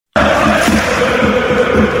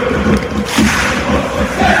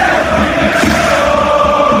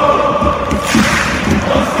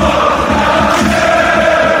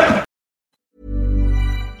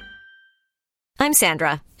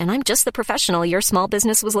Sandra, and I'm just the professional your small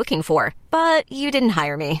business was looking for. But you didn't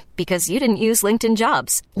hire me because you didn't use LinkedIn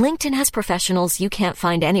Jobs. LinkedIn has professionals you can't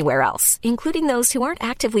find anywhere else, including those who aren't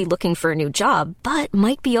actively looking for a new job, but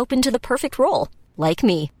might be open to the perfect role, like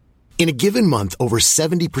me. In a given month, over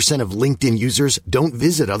 70% of LinkedIn users don't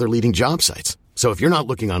visit other leading job sites. So if you're not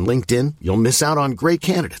looking on LinkedIn, you'll miss out on great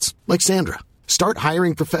candidates like Sandra. Start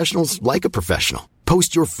hiring professionals like a professional.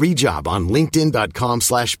 Post your free job on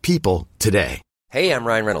linkedin.com/people today. Hey, I'm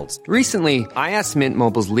Ryan Reynolds. Recently, I asked Mint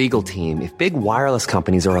Mobile's legal team if big wireless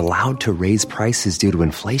companies are allowed to raise prices due to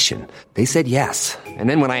inflation. They said yes. And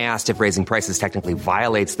then when I asked if raising prices technically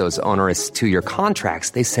violates those onerous two-year contracts,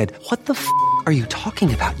 they said, "What the f*** are you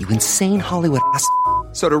talking about, you insane Hollywood ass?"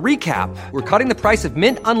 So to recap, we're cutting the price of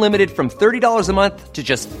Mint Unlimited from $30 a month to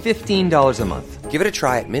just $15 a month. Give it a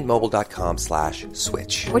try at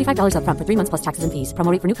mintmobile.com/switch. $45 up front for 3 months plus taxes and fees.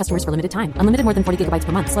 Promo rate for new customers for limited time. Unlimited more than 40 gigabytes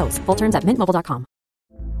per month. Slows full terms at mintmobile.com.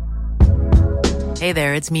 Hey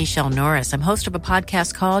there, it's Michelle Norris. I'm host of a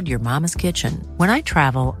podcast called Your Mama's Kitchen. When I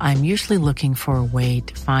travel, I'm usually looking for a way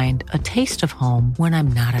to find a taste of home when I'm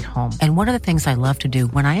not at home. And one of the things I love to do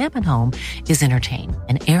when I am at home is entertain.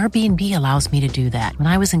 And Airbnb allows me to do that. When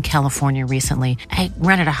I was in California recently, I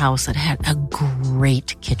rented a house that had a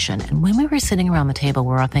great kitchen. And when we were sitting around the table,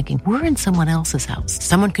 we're all thinking, we're in someone else's house.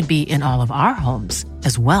 Someone could be in all of our homes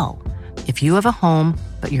as well. If you have a home,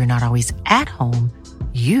 but you're not always at home,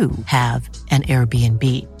 you have an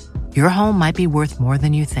Airbnb. Your home might be worth more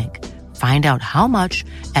than you think. Find out how much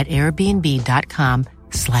at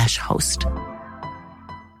airbnb.com/host.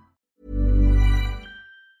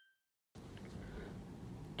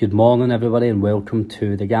 Good morning, everybody, and welcome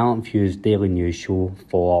to the Gallant Views Daily News Show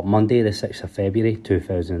for Monday, the 6th of February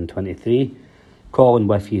 2023. Calling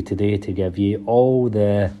with you today to give you all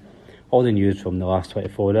the news from the last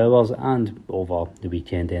 24 hours and over the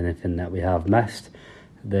weekend, anything that we have missed.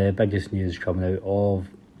 The biggest news coming out of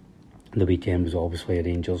the weekend was obviously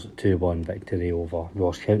Rangers' 2-1 victory over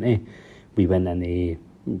Ross County. We went into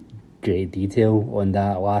great detail on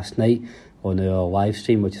that last night on our live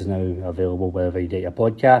stream, which is now available wherever you get your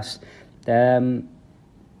podcasts. Talking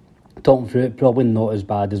through it, probably not as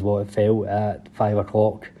bad as what it felt at 5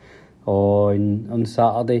 o'clock on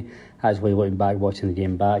Saturday. Actually, looking back, watching the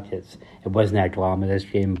game back, it wasn't a glamorous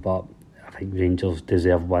game, but I think Rangers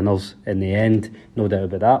deserve winners in the end, no doubt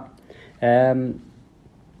about that.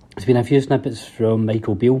 There's been a few snippets from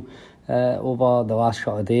Michael Beale over the last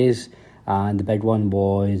couple of days, and the big one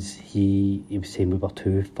was he was saying we were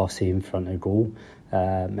too fussy in front of goal,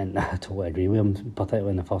 and I totally agree with him, particularly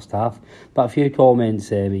in the first half. But a few comments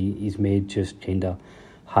he's made just kind of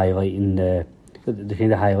highlighting the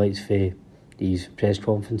kind of highlights for these press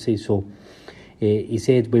conferences. So he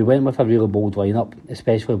said, we went with a really bold lineup,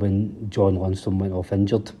 especially when John Lundstrom went off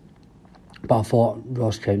injured. But I thought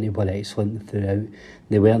Ross County were excellent throughout.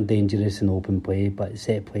 They weren't dangerous in open play, but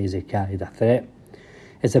set plays they carried a threat.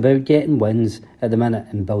 It's about getting wins at the minute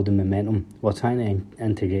and building momentum. We're trying to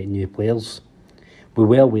integrate new players. We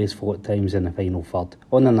were wasteful at times in the final third.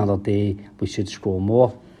 On another day, we should score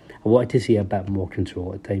more. I wanted to see a bit more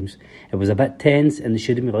control at times. It was a bit tense and it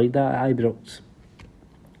shouldn't be like that at Ibrox.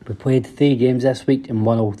 We played 3 games this week and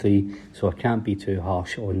won all 3, so I can't be too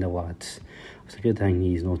harsh on the lads. It's a good thing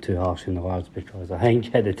he's not too harsh on the lads, because I think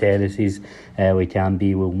at the terraces we can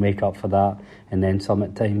be. We'll make up for that and then some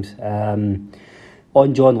at times. On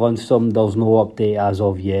John Lundstrom, there's no update as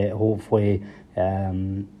of yet. Hopefully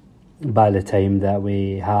by the time that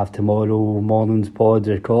we have tomorrow morning's pod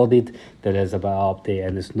recorded, there is a bit of update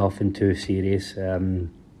and it's nothing too serious.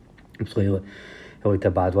 It looked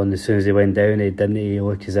a bad one. As soon as he went down, it didn't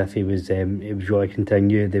look as if he was going to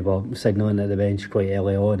continue. They were signalling at the bench quite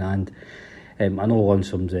early on, and I know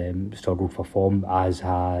Lundstrom's struggled for form, as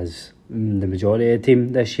has the majority of the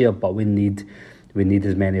team this year, but we need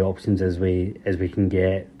as many options as we can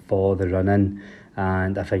get for the run-in.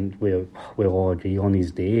 And I think we'll all agree on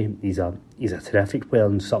his day. He's a terrific player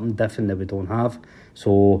and something different that we don't have.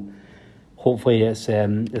 So hopefully it's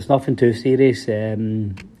nothing too serious.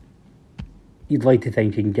 You'd like to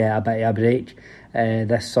think he can get a bit of a break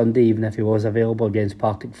this Sunday, even if he was available against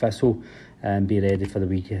Partick Thistle, and be ready for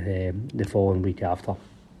the following week after.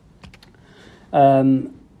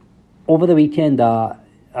 Over the weekend, an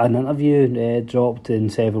interview dropped in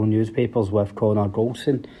several newspapers with Connor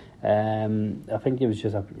Golson. I think it was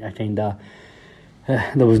just a kind of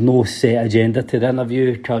there was no set agenda to the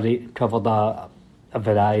interview. Covered a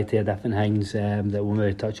variety of different things that we'll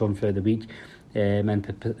maybe touch on through the week. In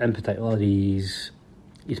particular, his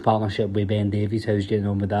partnership with Ben Davies, how's getting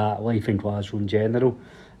on with that, life in Glasgow in general.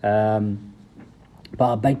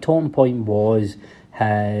 But a big talking point was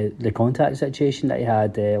the contract situation that he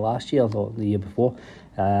had last year or the year before,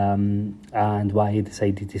 and why he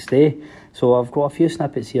decided to stay. So I've got a few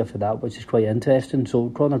snippets here for that, which is quite interesting. So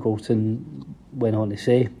Connor Goldson went on to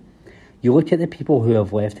say, "You look at the people who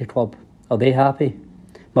have left the club. Are they happy?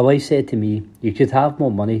 My wife said to me, you could have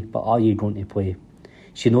more money, but are you going to play?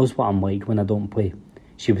 She knows what I'm like when I don't play.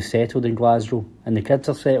 She was settled in Glasgow, and the kids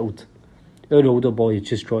are settled. Our older boy has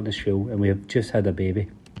just gotten to school, and we have just had a baby.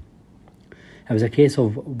 It was a case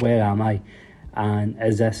of, where am I? And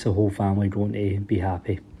is this the whole family going to be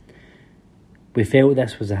happy? We felt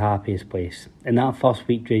this was the happiest place. In that first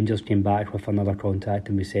week, Rangers came back with another contact,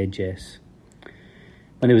 and we said yes.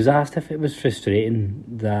 When he was asked if it was frustrating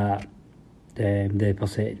that the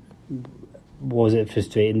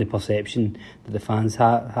perception that the fans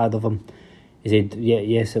had of him, he said,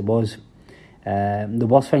 yes, it was. The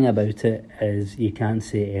worst thing about it is you can't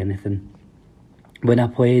say anything. When I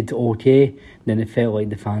played okay, then it felt like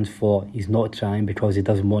the fans thought he's not trying because he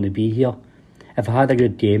doesn't want to be here. If I had a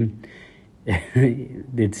good game,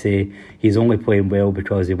 they'd say he's only playing well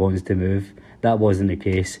because he wants to move. That wasn't the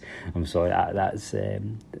case. I'm sorry, that is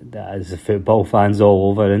the football fans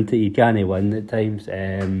all over, isn't it? You can't win at times.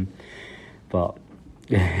 But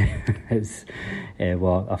it's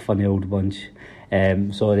a funny old bunch.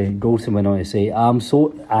 Goldson went on to say, I'm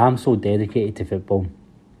so dedicated to football.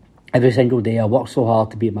 Every single day I work so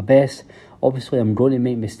hard to be at my best. Obviously I'm going to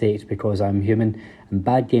make mistakes because I'm human, and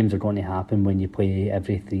bad games are going to happen when you play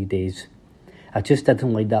every 3 days. I just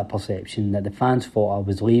didn't like that perception that the fans thought I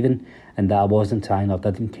was leaving and that I wasn't trying or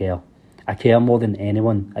didn't care. I care more than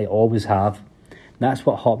anyone, I always have. That's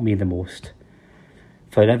what hurt me the most.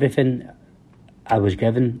 For everything I was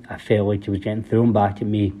given, I felt like it was getting thrown back at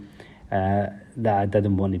me, that I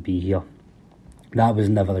didn't want to be here. That was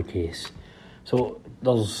never the case. So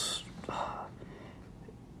there's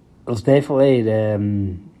definitely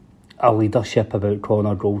a leadership about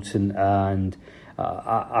Connor Goldson, and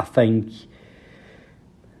I think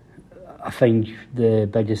the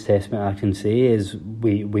biggest testament I can say is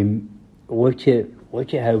we look at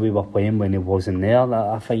how we were playing when he wasn't there.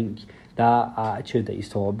 I think that attitude that he's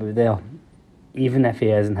talking about there, even if he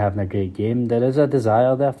isn't having a great game, there is a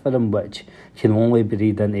desire there for him which can only be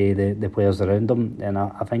read into the players around him, and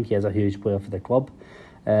I think he is a huge player for the club.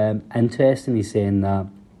 Interesting, he's saying that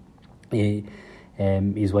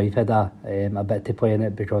his wife had a bit to play in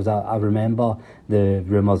it, because I remember the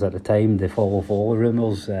rumours at the time, the follow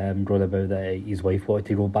rumours going about that his wife wanted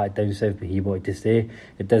to go back down south but he wanted to stay.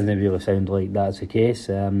 It doesn't really sound like that's the case,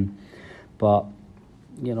 but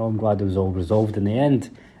I'm glad it was all resolved in the end.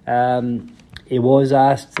 He was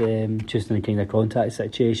asked, just in a kind of contact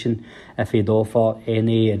situation, if he'd offer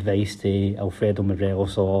any advice to Alfredo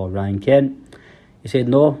Morelos or Ryan Kent. He said,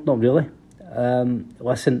 no, not really.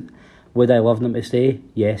 Listen, would I love them to stay?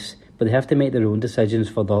 Yes, but they have to make their own decisions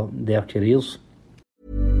for their careers.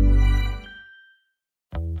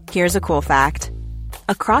 Here's a cool fact.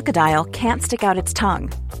 A crocodile can't stick out its tongue.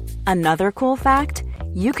 Another cool fact,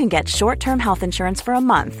 you can get short-term health insurance for a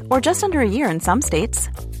month or just under a year in some states.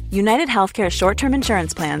 United Healthcare short-term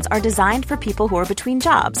insurance plans are designed for people who are between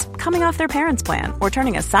jobs, coming off their parents' plan, or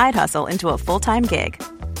turning a side hustle into a full-time gig.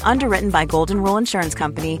 Underwritten by Golden Rule Insurance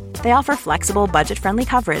Company, they offer flexible, budget-friendly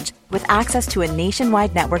coverage with access to a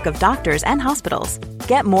nationwide network of doctors and hospitals.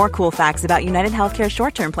 Get more cool facts about United Healthcare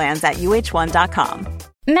short-term plans at uh1.com.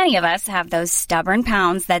 Many of us have those stubborn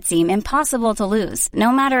pounds that seem impossible to lose,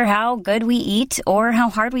 no matter how good we eat or how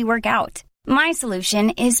hard we work out. My solution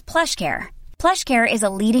is PlushCare. PlushCare is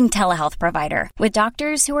a leading telehealth provider with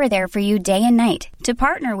doctors who are there for you day and night to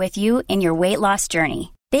partner with you in your weight loss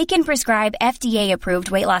journey. They can prescribe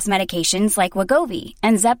FDA-approved weight loss medications like Wegovy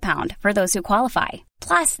and Zepbound for those who qualify.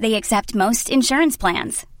 Plus, they accept most insurance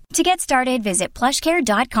plans. To get started, visit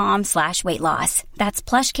plushcare.com/weightloss. That's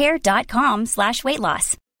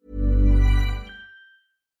plushcare.com/weightloss.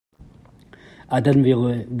 I didn't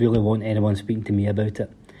really want anyone speaking to me about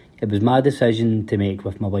it. It was my decision to make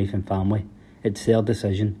with my wife and family. It's their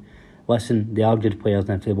decision. Listen, they are good players,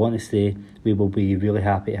 and if they want to stay, we will be really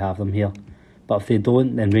happy to have them here. But if they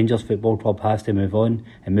don't, then Rangers Football Club has to move on,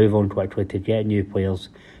 and move on quickly to get new players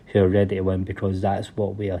who are ready to win, because that's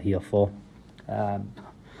what we are here for.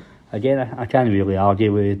 Again, I can't really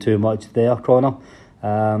argue with you too much there, Connor.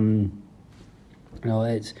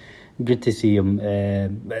 It's good to see him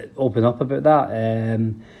open up about that.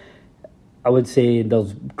 I would say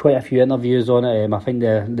there's quite a few interviews on it. I think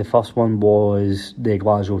the first one was the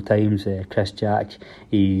Glasgow Times. Chris Jack,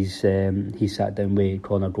 he sat down with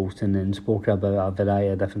Connor Golston and spoke about a variety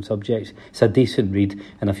of different subjects. It's a decent read,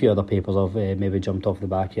 and a few other papers have maybe jumped off the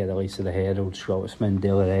back of the likes of the Herald, Scotsman,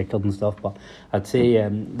 Daily Record and stuff. But I'd say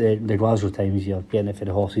the Glasgow Times, you're getting it for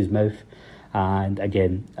the horse's mouth. And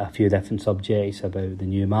again, a few different subjects about the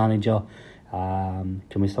new manager. Can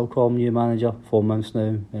we still call him new manager? 4 months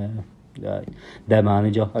now. The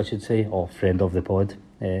manager, I should say, or friend of the pod,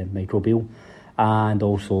 Michael Beale, and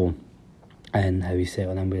also and how he's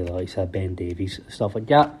settling in with the likes of Ben Davies, stuff like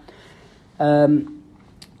that. On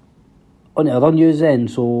the other news then,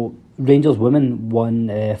 so Rangers women won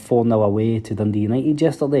 4-0 away to Dundee United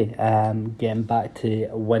yesterday, getting back to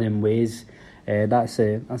winning ways. That's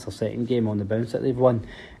their second game on the bounce that they've won.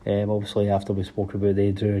 Obviously, after we spoke about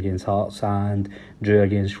they drew against Hearts and drew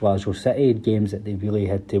against Glasgow City, games that they really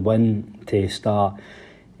had to win to start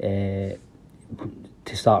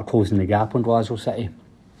closing the gap on Glasgow City.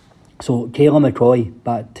 So Kayla McCoy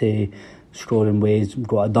back to scoring ways,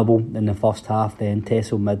 got a double in the first half. Then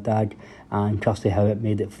Tessel Middag and Kirsty Howitt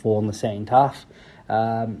made it 4 in the second half.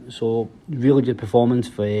 So really good performance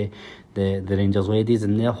for the Rangers ladies,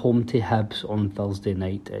 and they're home to Hibs on Thursday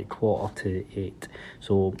night at 7:45.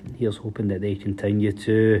 So here's hoping that they continue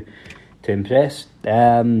to impress.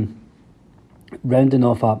 Rounding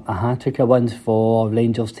off a hat-trick of wins for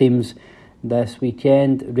Rangers teams this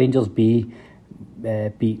weekend. Rangers B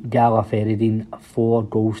beat Gala Ferrydean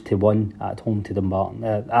 4-1 at home to Dumbarton.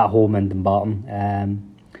 At home in Dumbarton.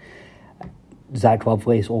 Zach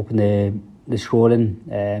Lovelace opened the scoring.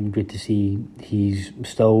 Good to see he's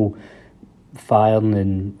still firing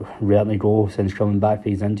and ready to go since coming back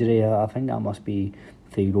from his injury. I think that must be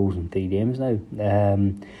 3 goals in 3 games now.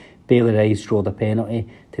 Bailey Rice scored a penalty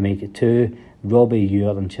to make it 2. Robbie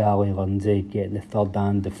Ure and Charlie Lindsay getting the 3rd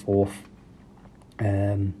and the 4th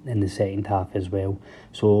in the second half as well.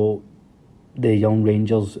 So the young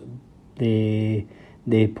Rangers, they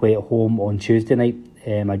play at home on Tuesday night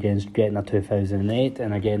against Gretna 2008,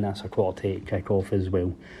 and again that's a 7:45 kick-off as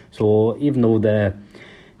well. So even though the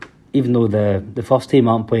first team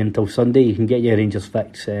aren't playing until Sunday, you can get your Rangers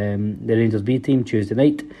fix. The Rangers B team Tuesday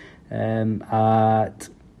night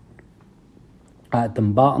at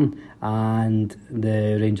Dumbarton, and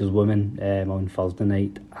the Rangers women on Thursday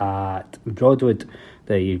night at Broadwood.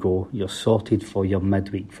 There you go, you're sorted for your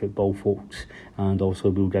midweek football, folks. And also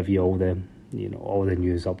we'll give you all the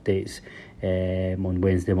news updates on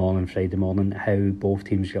Wednesday morning, Friday morning, how both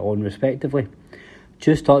teams get on respectively.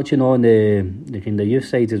 Just touching on the kind of youth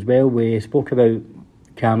side as well, we spoke about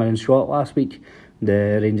Cameron Scott last week,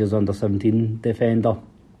 the Rangers under-17 defender,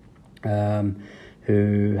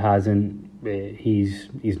 who hasn't,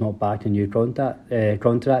 he's not back in new contract,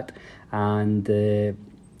 and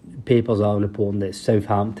papers are reporting that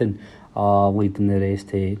Southampton are leading the race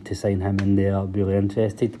to sign him, and they are really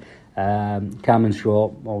interested. Cameron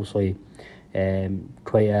Scott, obviously,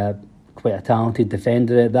 quite a talented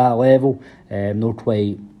defender at that level, not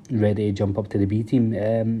quite ready to jump up to the B team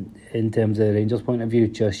in terms of the Rangers' point of view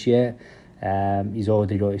just yet. He's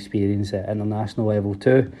already got experience at international level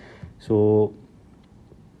too, so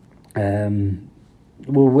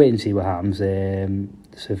we'll wait and see what happens.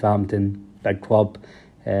 Southampton, big club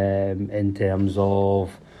in terms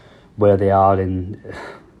of where they are in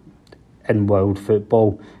world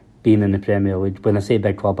football, being in the Premier League. When I say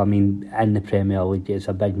big club, I mean in the Premier League. It's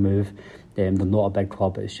a big move. They're not a big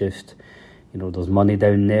club. It's just, there's money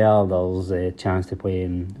down there. There's a chance to play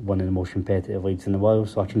in one of the most competitive leagues in the world.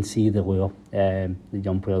 So I can see the lure. The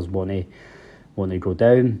young players want to go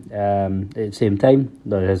down. At the same time,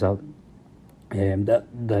 there is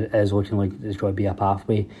looking like there's going to be a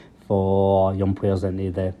pathway for young players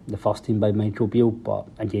into the first team by Michael Beale. But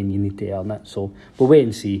again, you need to earn it. So we'll wait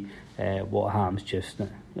and see what happens just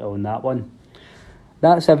on that one.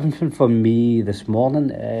 That's everything from me this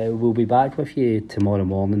morning. We'll be back with you tomorrow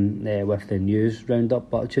morning with the news roundup,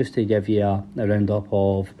 but just to give you a roundup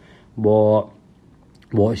of what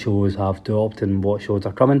shows have dropped and what shows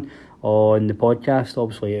are coming on the podcast.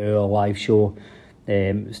 Obviously our live show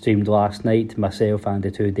streamed last night. Myself and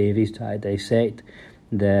the two Davies tried to dissect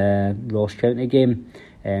the Ross County game.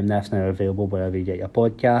 That's now available wherever you get your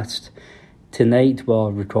podcast. Tonight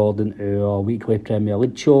we're recording our weekly Premier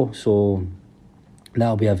League show, so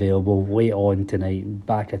that'll be available late on tonight,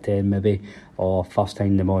 back at 10 maybe, or first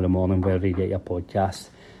thing tomorrow morning, wherever you get your podcast.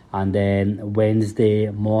 And then Wednesday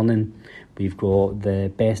morning, we've got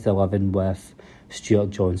the best 11 with Stuart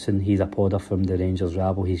Johnson. He's a podder from the Rangers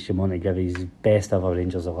Rabble. He's come on to give his best ever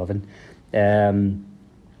Rangers 11.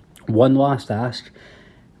 One last ask.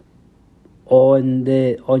 on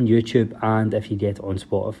YouTube, and if you get it on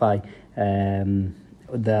Spotify,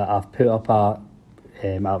 I've put up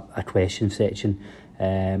a question section.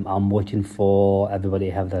 I'm looking for everybody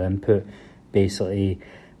to have their input. Basically,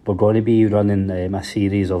 we're going to be running a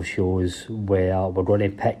series of shows where we're going to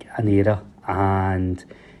pick an era, and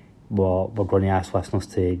we're going to ask listeners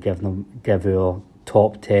to give their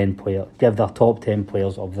top 10 players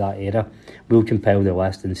of that era. We'll compile the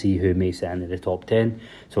list and see who makes it into the top 10.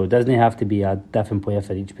 So it doesn't have to be a different player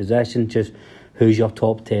for each position, just who's your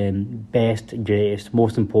top 10 best, greatest,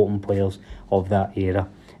 most important players of that era.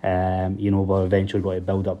 We're eventually going to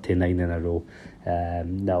build up to 9 in a row.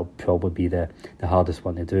 That'll probably be the hardest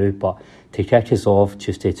one to do. But to kick us off,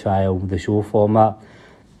 just to trial the show format,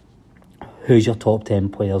 who's your top 10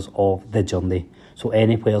 players of the journey? So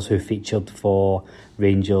any players who featured for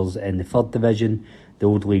Rangers in the 3rd Division, the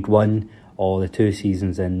Old League One, or the 2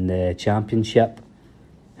 seasons in the Championship.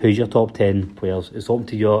 Who's your top 10 players? It's open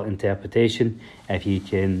to your interpretation. If you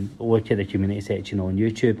can look at the community section on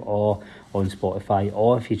YouTube or on Spotify,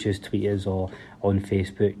 or if you just tweet us or on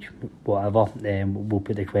Facebook, whatever, we'll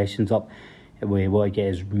put the questions up. We want to get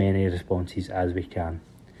as many responses as we can.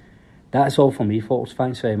 That's all from me, folks.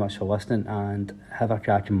 Thanks very much for listening, and have a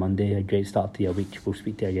cracking Monday. A great start to your week. We'll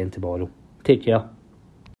speak to you again tomorrow. Take care.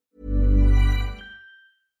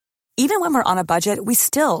 Even when we're on a budget, we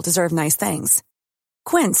still deserve nice things.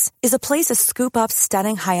 Quince is a place to scoop up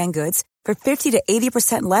stunning high-end goods for 50 to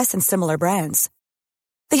 80% less than similar brands.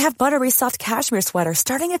 They have buttery soft cashmere sweaters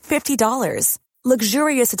starting at $50,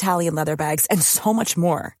 luxurious Italian leather bags, and so much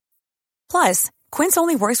more. Plus, Quince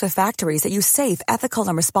only works with factories that use safe, ethical,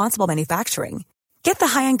 and responsible manufacturing. Get the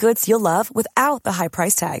high-end goods you'll love without the high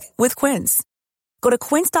price tag with Quince. Go to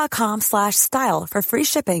quince.com/style for free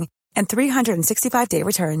shipping and 365-day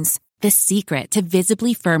returns. The secret to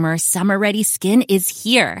visibly firmer, summer-ready skin is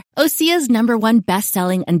here. Osea's #1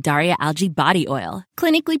 best-selling Andaria Algae Body Oil.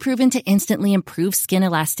 Clinically proven to instantly improve skin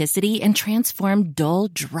elasticity and transform dull,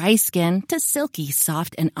 dry skin to silky,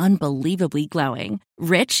 soft, and unbelievably glowing.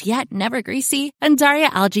 Rich yet never greasy, Andaria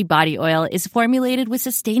Algae Body Oil is formulated with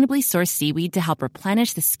sustainably sourced seaweed to help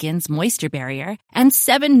replenish the skin's moisture barrier, and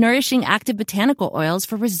 7 nourishing active botanical oils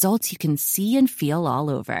for results you can see and feel all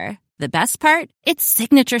over. The best part? Its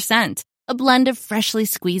signature scent. A blend of freshly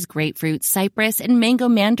squeezed grapefruit, cypress, and mango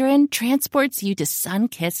mandarin transports you to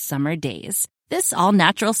sun-kissed summer days. This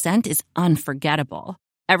all-natural scent is unforgettable.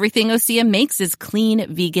 Everything Osea makes is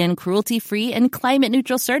clean, vegan, cruelty-free, and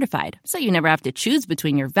climate-neutral certified, so you never have to choose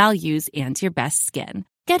between your values and your best skin.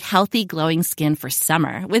 Get healthy, glowing skin for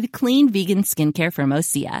summer with clean, vegan skincare from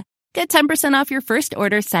Osea. Get 10% off your first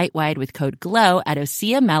order site-wide with code GLOW at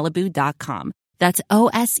OseaMalibu.com. That's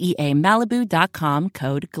OSEAMalibu.com,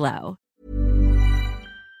 code GLOW.